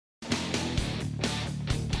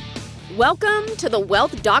Welcome to the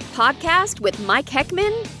Wealth Doc Podcast with Mike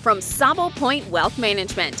Heckman from Sable Point Wealth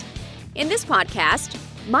Management. In this podcast,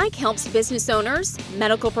 Mike helps business owners,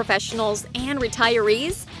 medical professionals, and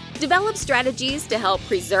retirees develop strategies to help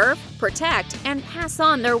preserve, protect, and pass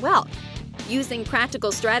on their wealth. Using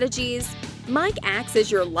practical strategies, Mike acts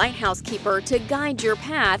as your lighthouse keeper to guide your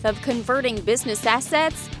path of converting business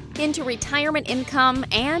assets into retirement income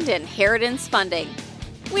and inheritance funding.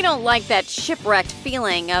 We don't like that shipwrecked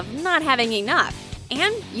feeling of not having enough,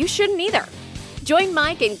 and you shouldn't either. Join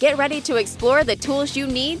Mike and get ready to explore the tools you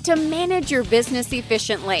need to manage your business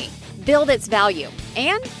efficiently, build its value,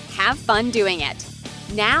 and have fun doing it.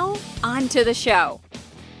 Now, on to the show.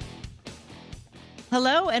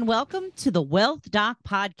 Hello and welcome to the Wealth Doc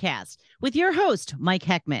Podcast with your host, Mike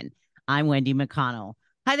Heckman. I'm Wendy McConnell.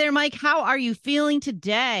 Hi there, Mike. How are you feeling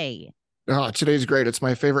today? Oh, today's great. It's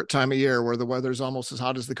my favorite time of year where the weather's almost as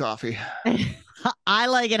hot as the coffee. I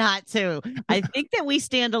like it hot too. I think that we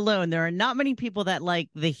stand alone. There are not many people that like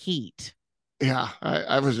the heat. Yeah,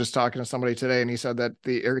 I was just talking to somebody today and he said that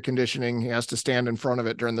the air conditioning, he has to stand in front of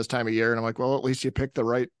it during this time of year. And I'm like, well, at least you picked the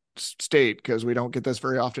right state because we don't get this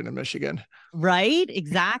very often in Michigan. Right?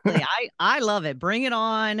 Exactly. I love it. Bring it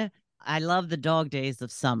on. I love the dog days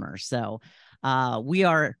of summer. So we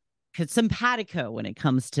are simpatico when it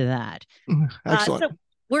comes to that. Excellent. So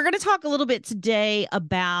we're going to talk a little bit today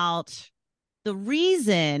about the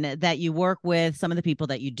reason that you work with some of the people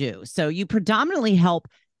that you do. So you predominantly help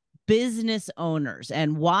business owners.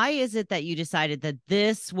 And why is it that you decided that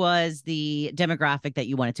this was the demographic that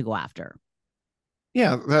you wanted to go after?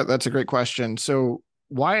 Yeah, that's a great question. So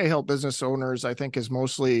why I help business owners, I think, is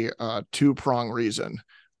mostly a two-prong reason.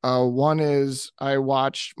 One is I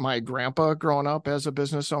watched my grandpa growing up as a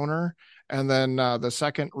business owner. And then the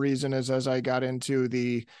second reason is as I got into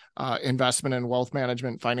the investment and wealth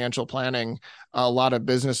management, financial planning, a lot of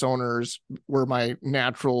business owners were my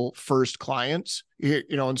natural first clients,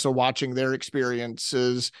 and so watching their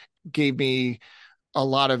experiences gave me a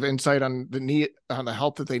lot of insight on the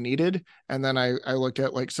help that they needed. And then I looked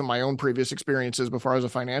at like some of my own previous experiences before I was a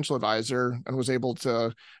financial advisor and was able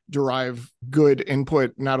to derive good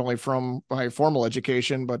input, not only from my formal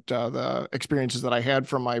education, but the experiences that I had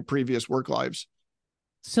from my previous work lives.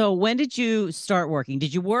 So when did you start working?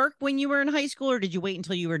 Did you work when you were in high school or did you wait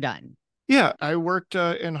until you were done? Yeah, I worked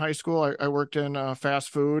in high school. I worked in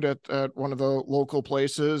fast food at one of the local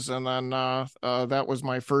places. And then that was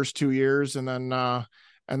my first 2 years. And then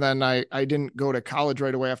I didn't go to college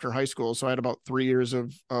right away after high school. So I had about 3 years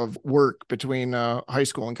of work between high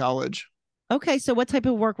school and college. Okay. So what type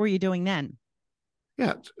of work were you doing then?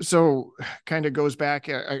 Yeah. So kind of goes back.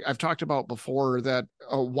 I've talked about before that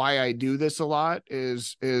why I do this a lot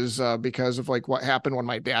is because of like what happened when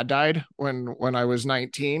my dad died when I was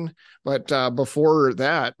 19. But before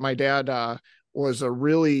that, my dad was a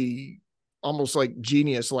really almost like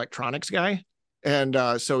genius electronics guy. And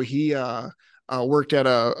so he worked at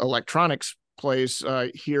a electronics place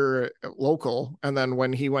here local. And then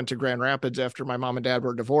when he went to Grand Rapids after my mom and dad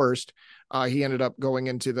were divorced, he ended up going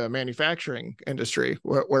into the manufacturing industry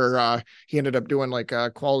where he ended up doing like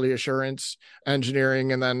quality assurance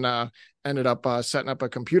engineering, and then ended up setting up a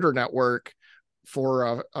computer network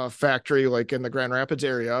for a factory like in the Grand Rapids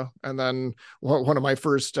area. And then one of my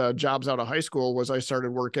first jobs out of high school was I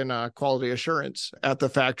started working quality assurance at the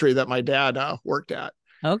factory that my dad worked at.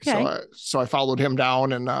 Okay. So I followed him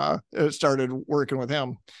down and started working with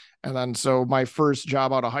him. And then so my first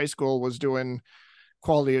job out of high school was doing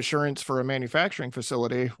quality assurance for a manufacturing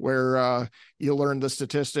facility where you learn the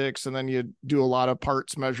statistics and then you do a lot of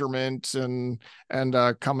parts measurements and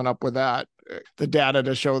coming up with the data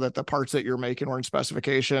to show that the parts that you're making were in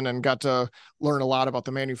specification, and got to learn a lot about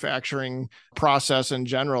the manufacturing process in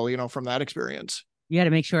general, from that experience. You had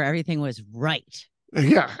to make sure everything was right.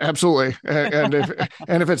 Yeah, absolutely. And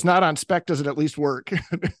if it's not on spec, does it at least work?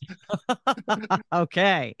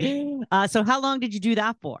 Okay. So how long did you do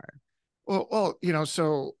that for? Well,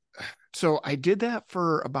 so I did that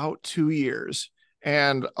for about 2 years,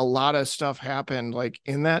 and a lot of stuff happened like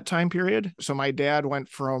in that time period. So my dad went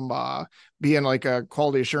from being like a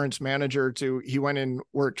quality assurance manager to he went and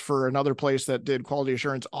worked for another place that did quality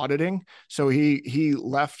assurance auditing. So he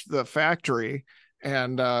left the factory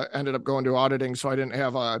and ended up going to auditing. So I didn't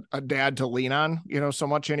have a dad to lean on, so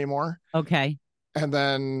much anymore. Okay. And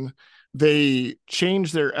then they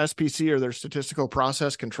changed their SPC, or their statistical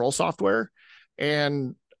process control software.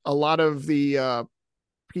 And a lot of the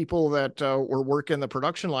people that were working the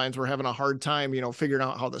production lines were having a hard time, figuring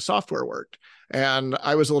out how the software worked. And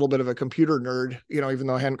I was a little bit of a computer nerd, even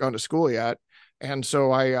though I hadn't gone to school yet. And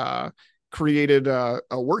so I created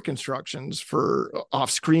work instructions for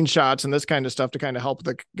off screenshots and this kind of stuff to kind of help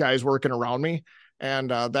the guys working around me. And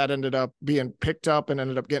that ended up being picked up and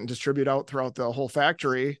ended up getting distributed out throughout the whole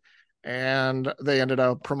factory. And they ended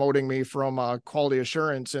up promoting me from quality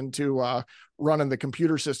assurance into running the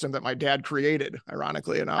computer system that my dad created,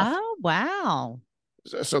 ironically enough. Oh, wow.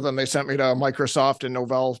 So then they sent me to Microsoft and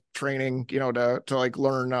Novell training, to like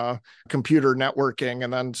learn computer networking.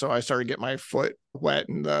 And then so I started getting my foot wet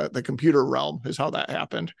in the computer realm is how that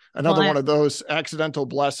happened. Another one of those accidental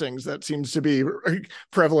blessings that seems to be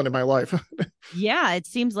prevalent in my life. Yeah, it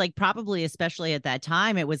seems like probably, especially at that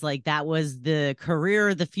time, it was like that was the career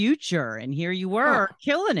of the future. And here you were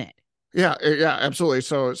killing it. Yeah, absolutely.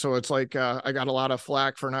 So it's like I got a lot of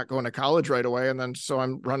flack for not going to college right away. And then so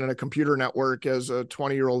I'm running a computer network as a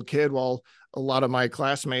 20-year-old kid while a lot of my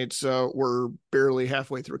classmates were barely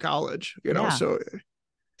halfway through college,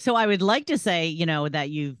 So I would like to say, that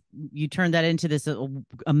you turned that into this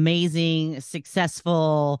amazing,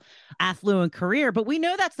 successful, affluent career, but we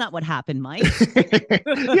know that's not what happened, Mike.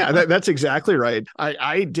 Yeah, that's exactly right.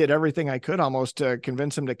 I did everything I could almost to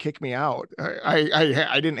convince him to kick me out.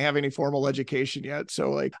 I didn't have any formal education yet, so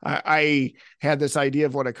like I had this idea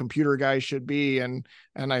of what a computer guy should be, and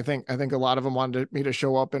I think a lot of them wanted me to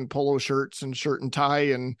show up in polo shirts and shirt and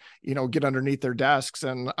tie and get underneath their desks,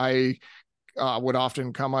 and I would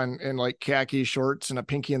often come on in like khaki shorts and a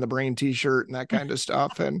Pinky and the Brain t-shirt and that kind of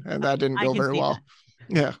stuff. And that didn't go very well.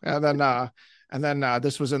 That. Yeah. And then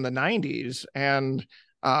this was in the 90s and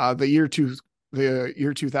the year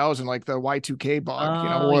 2000, like the Y2K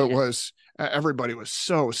bug, it was, everybody was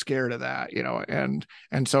so scared of that,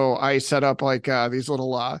 and so I set up like these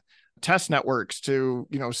little test networks to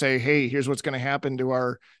say, hey, here's what's going to happen to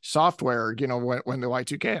our software when the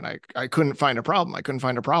Y2K, and I couldn't find a problem,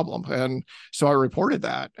 and so I reported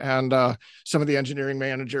that, and some of the engineering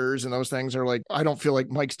managers and those things are like, I don't feel like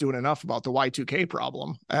Mike's doing enough about the Y2K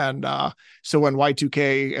problem. And so when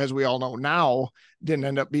Y2K, as we all know now, didn't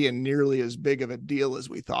end up being nearly as big of a deal as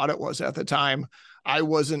we thought it was at the time, I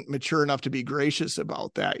wasn't mature enough to be gracious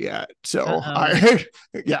about that yet. So I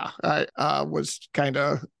was kind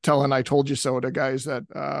of telling I told you so to guys that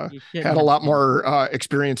had a lot more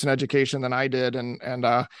experience and education than I did. And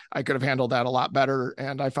I could have handled that a lot better.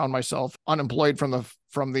 And I found myself unemployed from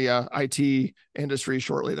the IT industry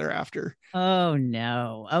shortly thereafter. Oh,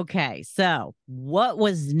 no. Okay. So what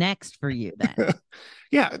was next for you then?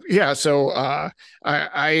 Yeah. So I,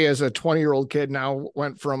 as a 20-year-old kid, now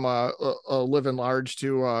went from living large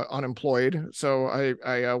to unemployed. So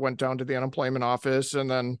I went down to the unemployment office and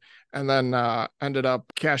then ended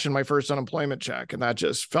up cashing my first unemployment check, and that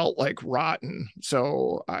just felt like rotten.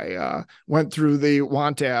 So I went through the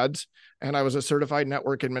want ads. And I was a certified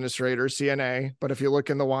network administrator, CNA. But if you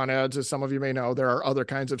look in the want ads, as some of you may know, there are other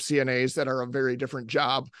kinds of CNAs that are a very different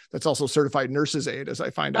job. That's also certified nurse's aide, as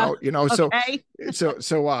I find out. Okay.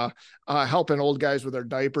 So helping old guys with their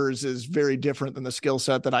diapers is very different than the skill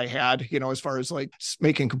set that I had. As far as like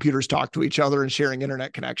making computers talk to each other and sharing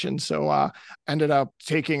internet connections. So ended up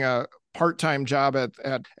taking a part-time job at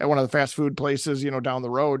one of the fast food places, down the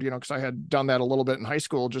road, because I had done that a little bit in high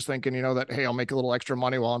school, just thinking, that, hey, I'll make a little extra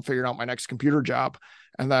money while I'm figuring out my next computer job.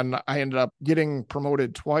 And then I ended up getting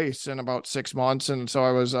promoted twice in about 6 months. And so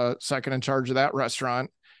I was second in charge of that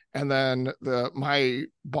restaurant. And then my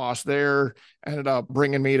boss there ended up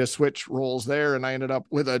bringing me to switch roles there. And I ended up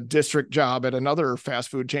with a district job at another fast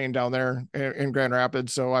food chain down there in Grand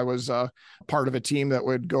Rapids. So I was part of a team that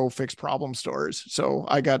would go fix problem stores. So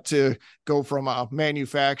I got to go from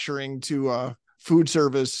manufacturing to food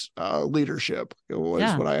service leadership. It was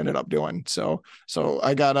what I ended up doing. So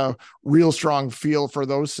I got a real strong feel for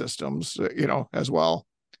those systems, as well.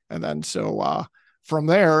 And then so from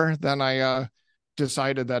there, then I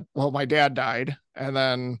decided that, well, my dad died. And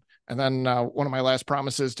then one of my last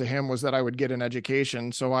promises to him was that I would get an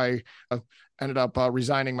education. So I ended up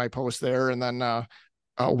resigning my post there and then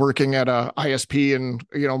working at a ISP and,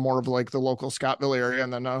 more of like the local Scottville area,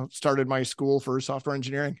 and then started my school for software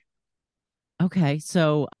engineering. Okay.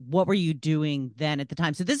 So what were you doing then at the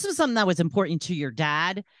time? So this was something that was important to your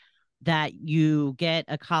dad, that you get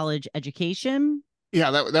a college education. Yeah,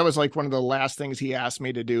 that was like one of the last things he asked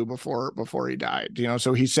me to do before he died.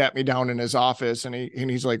 So he sat me down in his office and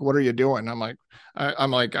he's like, "What are you doing?"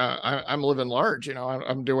 I'm living large.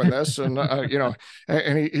 I'm doing this, and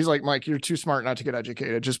and he's like, "Mike, you're too smart not to get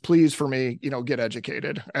educated. Just please for me, get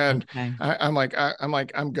educated." And okay. I'm like,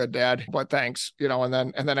 I'm good, Dad, but thanks. And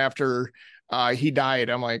then after he died,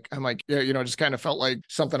 I'm like, just kind of felt like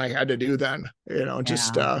something I had to do then,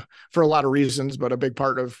 just for a lot of reasons, but a big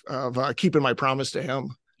part of keeping my promise to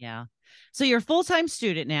him. Yeah. So you're a full-time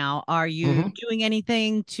student now. Are you doing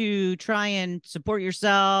anything to try and support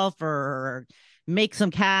yourself or make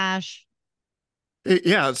some cash?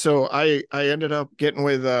 Yeah, so I ended up getting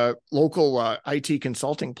with a local IT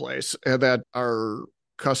consulting place that our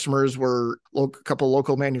customers were a couple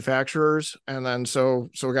local manufacturers, and then so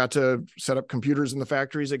we got to set up computers in the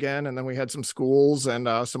factories again, and then we had some schools and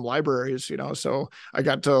some libraries, so I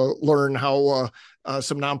got to learn how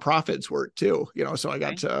some nonprofits work too, so I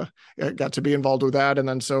got to be involved with that, and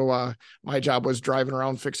then so my job was driving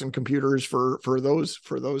around fixing computers for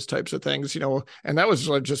those types of things, and that was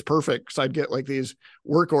just perfect because I'd get like these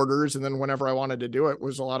work orders, and then whenever I wanted to do it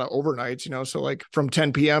was a lot of overnights, so like from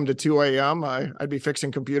 10 p.m. to 2 a.m. I'd be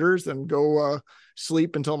fixing computers, then go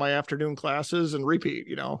sleep until my afternoon classes and repeat,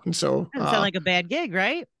 and so Doesn't sound like a bad gig,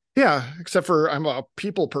 right? yeah, except for I'm a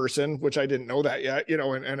people person, which I didn't know that yet,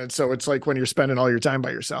 and so it's like when you're spending all your time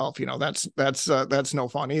by yourself, that's no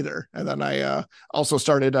fun either. And then I also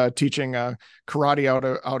started teaching karate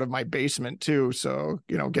out of my basement too, so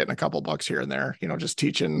getting a couple bucks here and there, just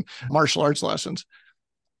teaching martial arts lessons.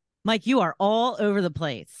 Mike, you are all over the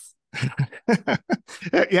place.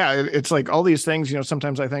 Yeah, it's like all these things,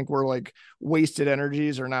 sometimes I think we're like wasted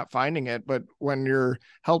energies or not finding it, but when you're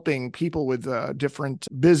helping people with different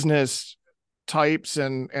business types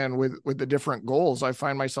and with the different goals, I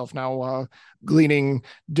find myself now gleaning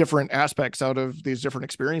different aspects out of these different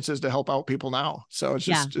experiences to help out people now. So it's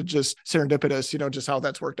just serendipitous, just how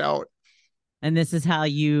that's worked out. And this is how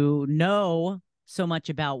you know so much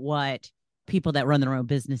about what people that run their own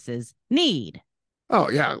businesses need. Oh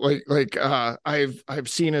yeah, I've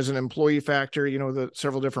seen as an employee factor, the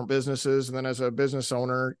several different businesses, and then as a business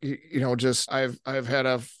owner, just I've had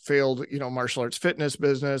a failed, martial arts fitness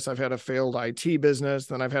business. I've had a failed IT business.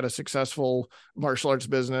 Then I've had a successful martial arts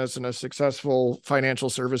business and a successful financial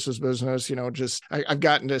services business. I've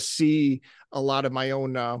gotten to see a lot of my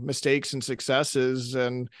own mistakes and successes,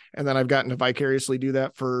 and then I've gotten to vicariously do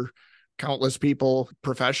that for countless people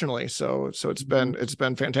professionally. So it's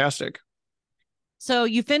been fantastic. So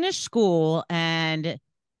you finish school and,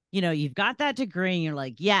 you've got that degree and you're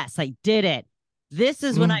like, yes, I did it. This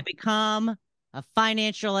is when I become a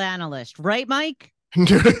financial analyst, right, Mike?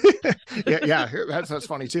 yeah, that's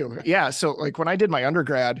funny too. Yeah. So like when I did my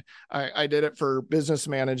undergrad, I did it for business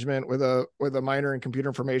management with a minor in computer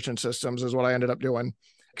information systems is what I ended up doing.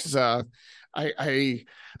 Because I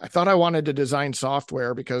thought I wanted to design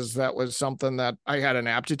software because that was something that I had an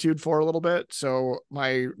aptitude for a little bit. So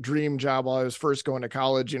my dream job while I was first going to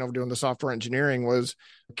college, doing the software engineering was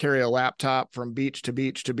carry a laptop from beach to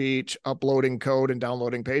beach to beach, uploading code and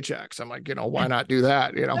downloading paychecks. I'm like, why not do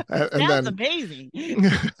that? And That's amazing.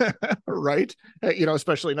 Right.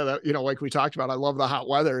 Especially now that, like we talked about, I love the hot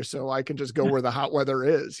weather, so I can just go where the hot weather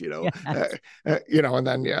is, Yes. And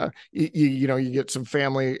then, you get some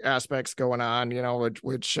family aspects going on,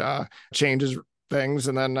 which changes things.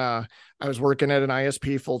 And then I was working at an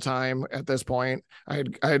ISP full time at this point.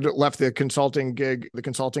 I'd left the consulting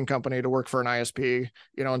company to work for an ISP,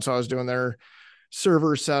 and so I was doing their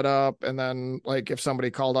server setup. And then like if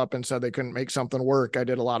somebody called up and said they couldn't make something work, I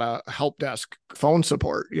did a lot of help desk phone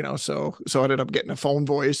support, so I ended up getting a phone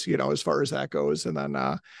voice, as far as that goes. And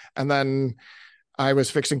then I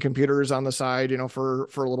was fixing computers on the side, for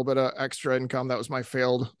a little bit of extra income. That was my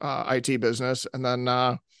failed IT business. And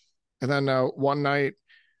then one night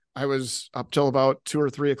I was up till about 2 or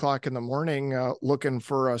 3 o'clock in the morning looking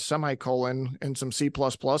for a semicolon and some C++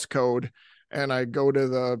 code. And I go to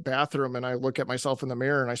the bathroom and I look at myself in the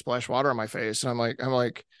mirror and I splash water on my face. And I'm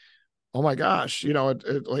like, oh my gosh,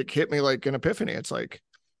 it like hit me like an epiphany. It's like,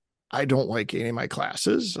 I don't like any of my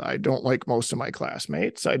classes. I don't like most of my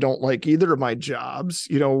classmates. I don't like either of my jobs.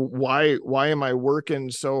 Why am I working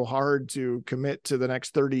so hard to commit to the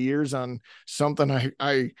next 30 years on something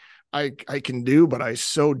I can do, but I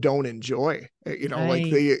so don't enjoy, Right. like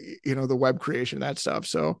the web creation, that stuff.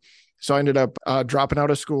 So I ended up dropping out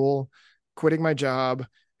of school, quitting my job.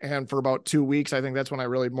 And for about 2 weeks, I think that's when I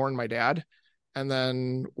really mourned my dad. And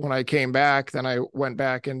then when I came back, then I went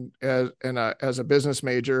back as a business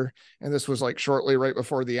major. And this was like shortly right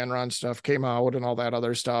before the Enron stuff came out and all that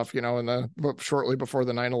other stuff, and shortly before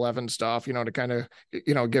the 9/11 stuff, to kind of,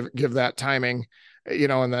 give that timing,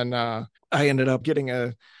 and then I ended up getting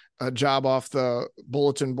a job off the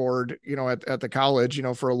bulletin board, at the college,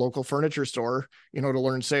 for a local furniture store, to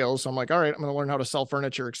learn sales. So I'm like, all right, I'm going to learn how to sell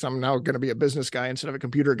furniture because I'm now going to be a business guy instead of a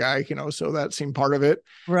computer guy, so that seemed part of it.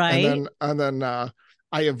 Right. And then I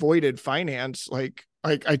avoided finance. Like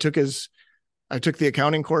I took the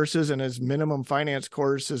accounting courses and as minimum finance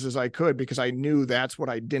courses as I could, because I knew that's what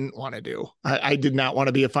I didn't want to do. I did not want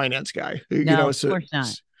to be a finance guy, No, so, of course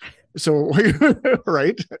not. So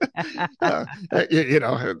right. I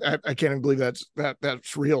can't even believe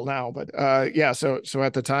that's real now, but yeah. So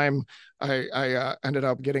at the time I ended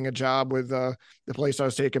up getting a job with the place I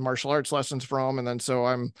was taking martial arts lessons from. And then so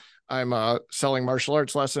I'm selling martial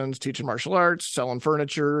arts lessons, teaching martial arts, selling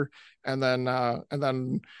furniture. And then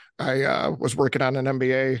I was working on an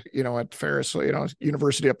MBA, at Ferris,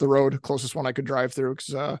 university up the road, closest one I could drive through,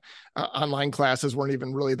 because online classes weren't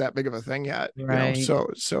even really that big of a thing yet. Right. So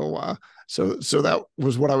that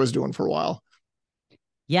was what I was doing for a while.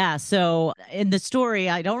 Yeah. So in the story,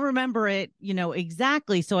 I don't remember it,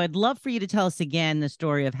 exactly. So I'd love for you to tell us again the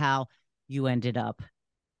story of how you ended up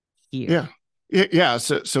here. Yeah.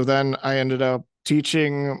 So then I ended up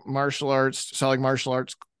teaching martial arts, selling martial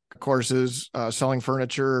arts courses, selling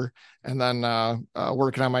furniture, and then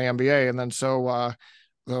working on my MBA. And then so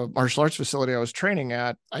the martial arts facility I was training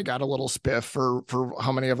at, I got a little spiff for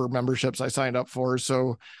how many ever memberships I signed up for.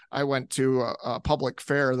 So I went to a public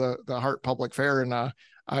fair, the Hart Public Fair, and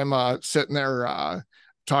I'm sitting there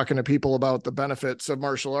talking to people about the benefits of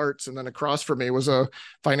martial arts. And then across from me was a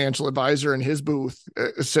financial advisor in his booth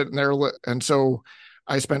sitting there. And so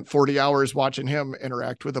I spent 40 hours watching him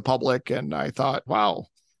interact with the public. And I thought, wow,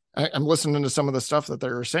 I'm listening to some of the stuff that they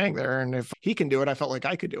were saying there. And if he can do it, I felt like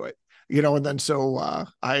I could do it, and then so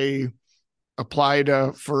I applied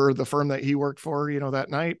for the firm that he worked for, that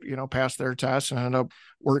night, passed their test and ended up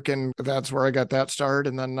working. That's where I got that start.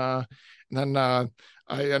 And then I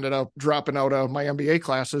ended up dropping out of my MBA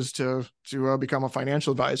classes to become a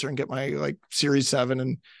financial advisor and get my Series 7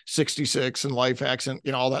 and 66 and life hacks and,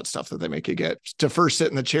 all that stuff that they make you get to first sit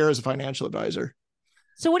in the chair as a financial advisor.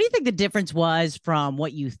 So what do you think the difference was from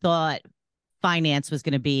what you thought finance was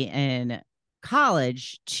going to be in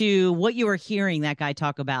college to what you were hearing that guy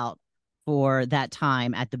talk about for that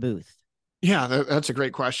time at the booth? Yeah, that's a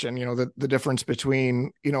great question. The difference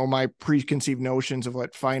between, my preconceived notions of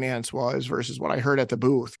what finance was versus what I heard at the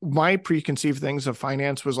booth. My preconceived things of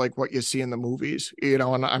finance was like what you see in the movies, and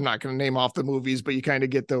I'm not going to name off the movies, but you kind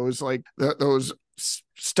of get those those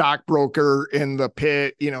stockbroker in the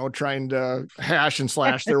pit, trying to hash and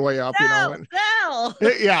slash their way up, and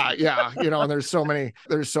yeah. And there's so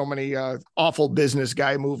many awful business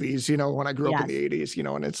guy movies, when I grew up in the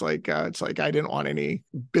 80s, and it's like I didn't want any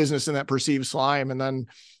business in that perceived slime. And then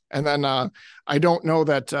I don't know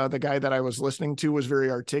that the guy that I was listening to was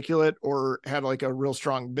very articulate or had like a real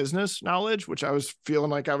strong business knowledge, which I was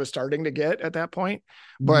feeling like I was starting to get at that point.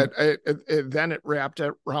 But then it wrapped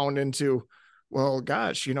around into, well,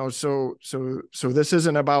 gosh, so this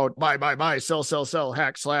isn't about buy, sell,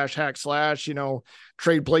 hack slash,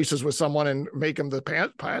 trade places with someone and make them the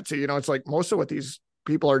patsy. It's like most of what these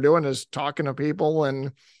people are doing is talking to people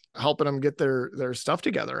and helping them get their stuff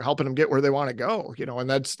together, helping them get where they want to go, and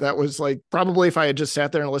that was like, probably if I had just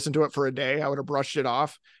sat there and listened to it for a day, I would have brushed it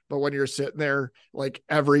off. But when you're sitting there like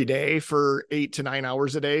every day for 8 to 9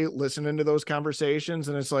 hours a day, listening to those conversations,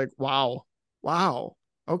 and it's like, wow.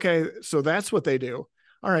 Okay, so that's what they do.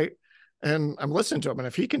 All right. And I'm listening to him. And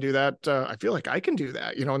if he can do that, I feel like I can do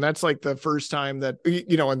that, and that's like the first time that,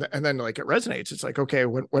 and then like it resonates. It's like, okay,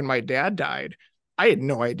 when my dad died, I had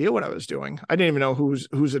no idea what I was doing. I didn't even know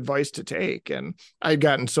whose advice to take. And I'd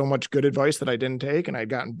gotten so much good advice that I didn't take, and I'd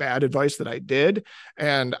gotten bad advice that I did.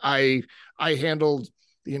 And I handled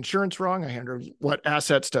the insurance wrong. I handled what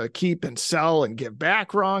assets to keep and sell and give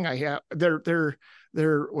back wrong.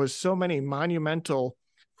 There was so many monumental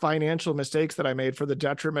financial mistakes that I made for the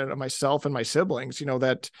detriment of myself and my siblings,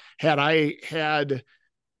 that had I had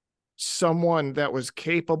someone that was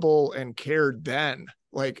capable and cared then,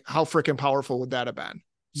 like how freaking powerful would that have been?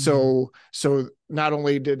 Mm-hmm. So not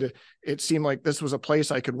only did it seem like this was a place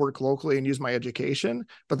I could work locally and use my education,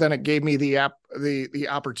 but then it gave me the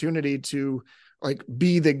opportunity to like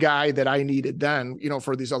be the guy that I needed then,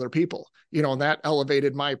 for these other people, and that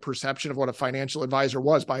elevated my perception of what a financial advisor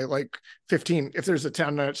was by like 15. If there's a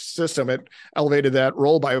 10-notch system, it elevated that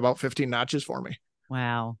role by about 15 notches for me.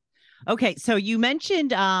 Wow. Okay. So you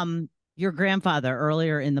mentioned your grandfather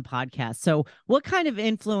earlier in the podcast. So what kind of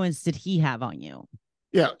influence did he have on you?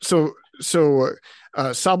 Yeah. So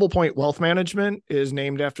Sable Point Wealth Management is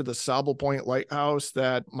named after the Sable Point Lighthouse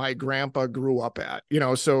that my grandpa grew up at,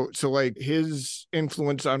 so like his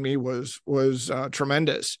influence on me was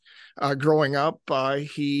tremendous. Growing up,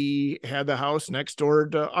 he had the house next door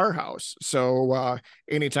to our house. So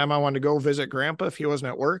anytime I wanted to go visit grandpa, if he wasn't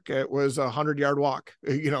at work, it was a 100-yard walk,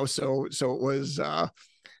 so it was,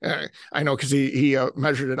 I know, because he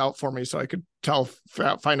measured it out for me, so I could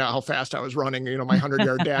find out how fast I was running. My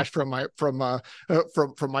 100-yard dash from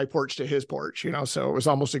my porch to his porch. So it was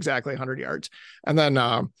almost exactly 100 yards. And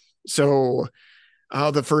then so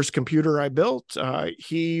The first computer I built,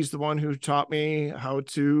 he's the one who taught me how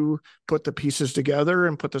to put the pieces together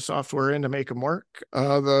and put the software in to make them work.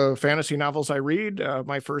 The fantasy novels I read,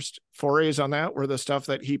 my first forays on that were the stuff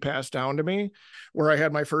that he passed down to me. Where I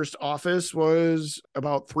had my first office was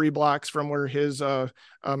about 3 blocks from where his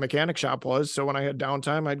mechanic shop was. So when I had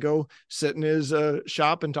downtime, I'd go sit in his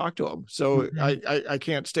shop and talk to him. So I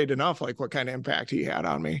can't state enough like what kind of impact he had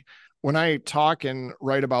on me. When I talk and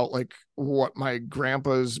write about like what my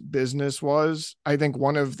grandpa's business was, I think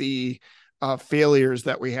one of the failures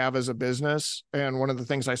that we have as a business, and one of the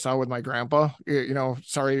things I saw with my grandpa,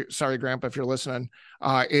 sorry, grandpa, if you're listening,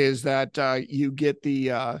 is that you get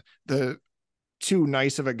the too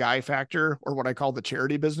nice of a guy factor, or what I call the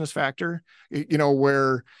charity business factor,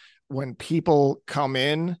 where when people come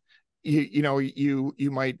in,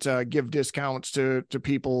 you might give discounts to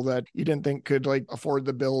people that you didn't think could like afford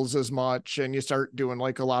the bills as much, and you start doing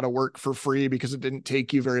like a lot of work for free because it didn't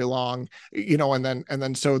take you very long, and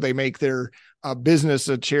then so they make their business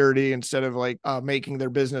a charity instead of like making their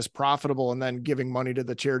business profitable and then giving money to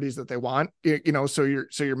the charities that they want, so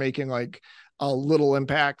you're making like little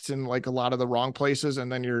impacts in like a lot of the wrong places,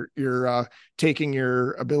 and then you're taking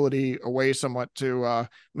your ability away somewhat to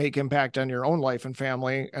make impact on your own life and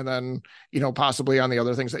family, and then possibly on the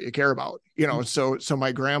other things that you care about. So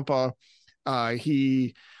my grandpa,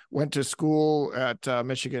 he went to school at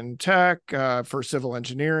Michigan Tech for civil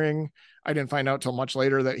engineering. I didn't find out till much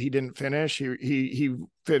later that he didn't finish.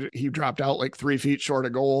 He dropped out like 3 feet short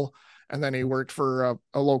of goal. And then he worked for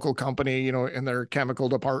a local company, in their chemical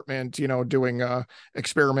department, doing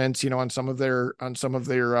experiments, on some of their I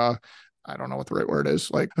don't know what the right word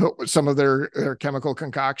is, like some of their chemical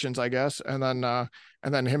concoctions, I guess. And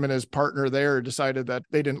then him and his partner there decided that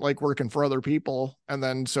they didn't like working for other people. And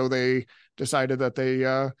then so they decided that they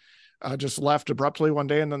just left abruptly one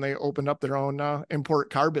day, and then they opened up their own import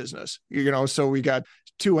car business. So we got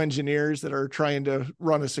 2 engineers that are trying to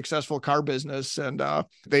run a successful car business, and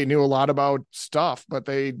they knew a lot about stuff, but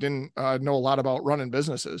they didn't know a lot about running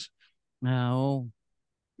businesses. No,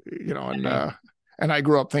 and I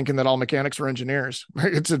grew up thinking that all mechanics were engineers.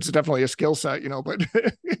 It's definitely a skill set, but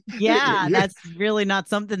yeah, that's really not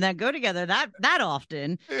something that go together that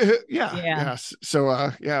often. Yes.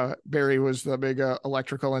 So Barry was the big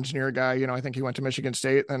electrical engineer guy. I think he went to Michigan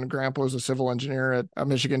State, and Grandpa was a civil engineer at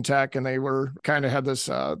Michigan Tech, and they were kind of had this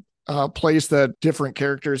place that different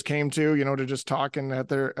characters came to just talking at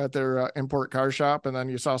their import car shop. And then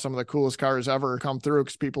you saw some of the coolest cars ever come through,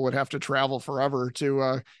 because people would have to travel forever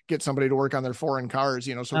to get somebody to work on their foreign cars,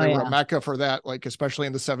 so they were a mecca for that, like especially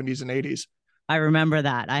in the 70s and 80s. I remember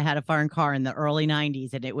that. I had a foreign car in the early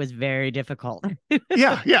 90s, and it was very difficult.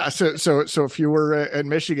 Yeah. So if you were in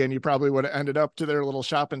Michigan, you probably would have ended up to their little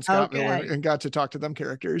shop in Scottville and got to talk to them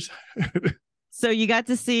characters. So you got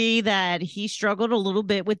to see that he struggled a little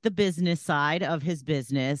bit with the business side of his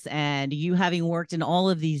business, and you, having worked in all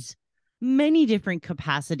of these many different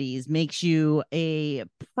capacities, makes you a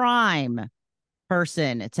prime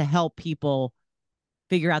person to help people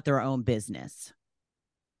figure out their own business.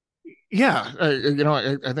 Yeah,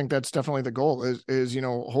 I think that's definitely the goal is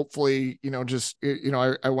hopefully,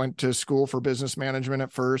 I went to school for business management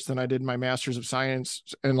at first, and I did my master's of science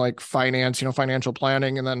in like finance, financial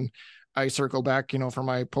planning. And then I circled back, for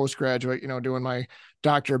my postgraduate, doing my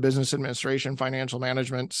doctor of business administration, financial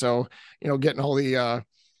management. So, getting all the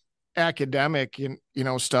academic,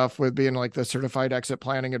 stuff with being like the certified exit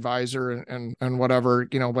planning advisor and whatever,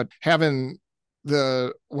 but having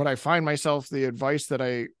what I find myself, the advice that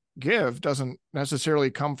I give doesn't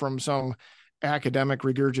necessarily come from some academic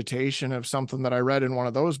regurgitation of something that I read in one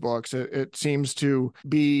of those books. It seems to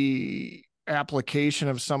be application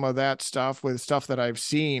of some of that stuff with stuff that I've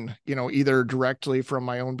seen, either directly from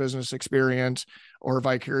my own business experience, or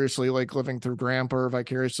vicariously, like living through Grandpa, or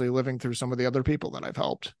vicariously living through some of the other people that I've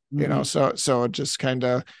helped. So it just kind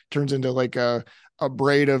of turns into like a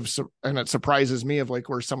braid and it surprises me of like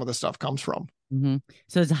where some of the stuff comes from. Mm-hmm.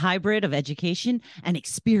 So it's a hybrid of education and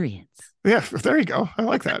experience. Yeah, there you go. I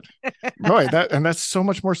like that. Boy, that's so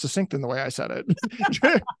much more succinct than the way I said it.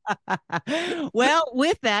 Well,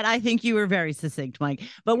 with that, I think you were very succinct, Mike.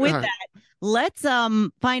 But with that, let's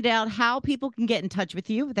find out how people can get in touch with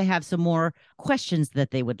you if they have some more questions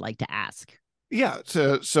that they would like to ask. Yeah.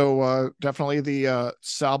 So definitely the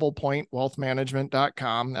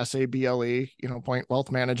sablepointwealthmanagement.com, SABLE,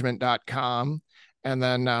 pointwealthmanagement.com. And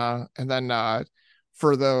then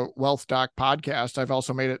for the Wealth Doc podcast, I've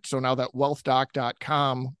also made it so now that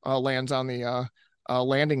wealthdoc.com lands on the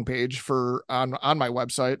landing page on my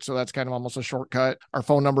website. So that's kind of almost a shortcut. Our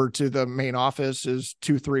phone number to the main office is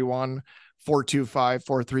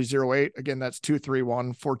 231-425-4308. Again, that's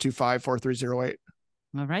 231-425-4308.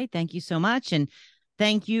 All right. Thank you so much. And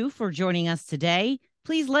thank you for joining us today.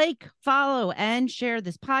 Please like, follow, and share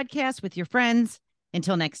this podcast with your friends.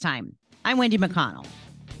 Until next time, I'm Wendy McConnell.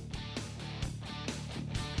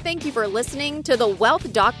 Thank you for listening to the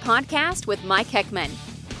Wealth Doc Podcast with Mike Heckman.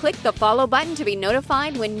 Click the follow button to be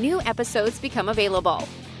notified when new episodes become available.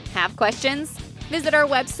 Have questions? Visit our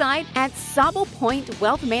website at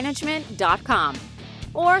saddlepointwealthmanagement.com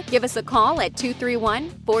or give us a call at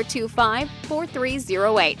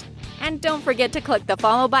 231-425-4308. And don't forget to click the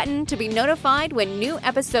follow button to be notified when new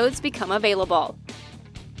episodes become available.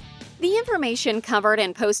 The information covered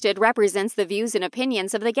and posted represents the views and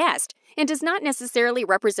opinions of the guest and does not necessarily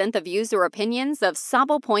represent the views or opinions of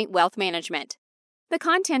Sable Point Wealth Management. The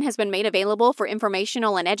content has been made available for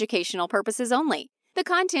informational and educational purposes only. The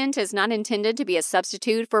content is not intended to be a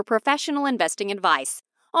substitute for professional investing advice.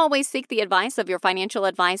 Always seek the advice of your financial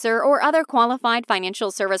advisor or other qualified financial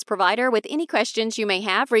service provider with any questions you may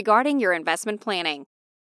have regarding your investment planning.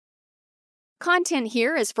 Content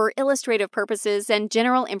here is for illustrative purposes and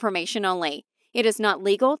general information only. It is not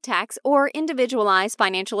legal, tax, or individualized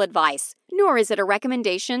financial advice, nor is it a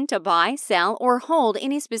recommendation to buy, sell, or hold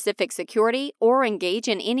any specific security or engage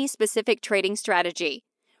in any specific trading strategy.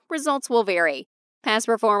 Results will vary. Past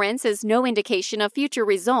performance is no indication of future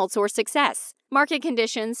results or success. Market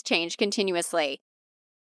conditions change continuously.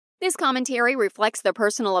 This commentary reflects the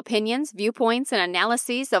personal opinions, viewpoints, and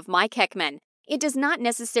analyses of Mike Heckman. It does not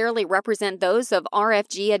necessarily represent those of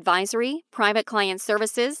RFG Advisory, Private Client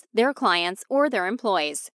Services, their clients, or their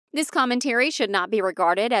employees. This commentary should not be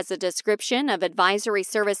regarded as a description of advisory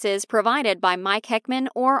services provided by Mike Heckman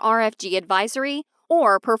or RFG Advisory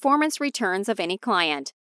or performance returns of any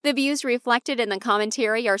client. The views reflected in the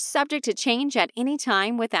commentary are subject to change at any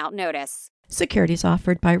time without notice. Securities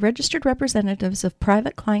offered by registered representatives of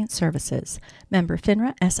Private Client Services, member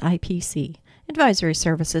FINRA SIPC. Advisory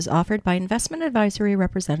services offered by investment advisory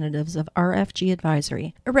representatives of RFG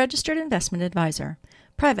Advisory, a registered investment advisor.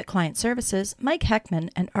 Private Client Services, Mike Heckman,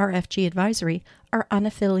 and RFG Advisory are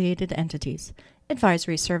unaffiliated entities.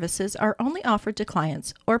 Advisory services are only offered to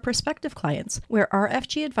clients or prospective clients where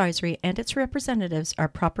RFG Advisory and its representatives are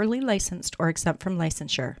properly licensed or exempt from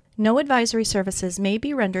licensure. No advisory services may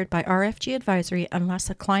be rendered by RFG Advisory unless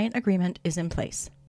a client agreement is in place.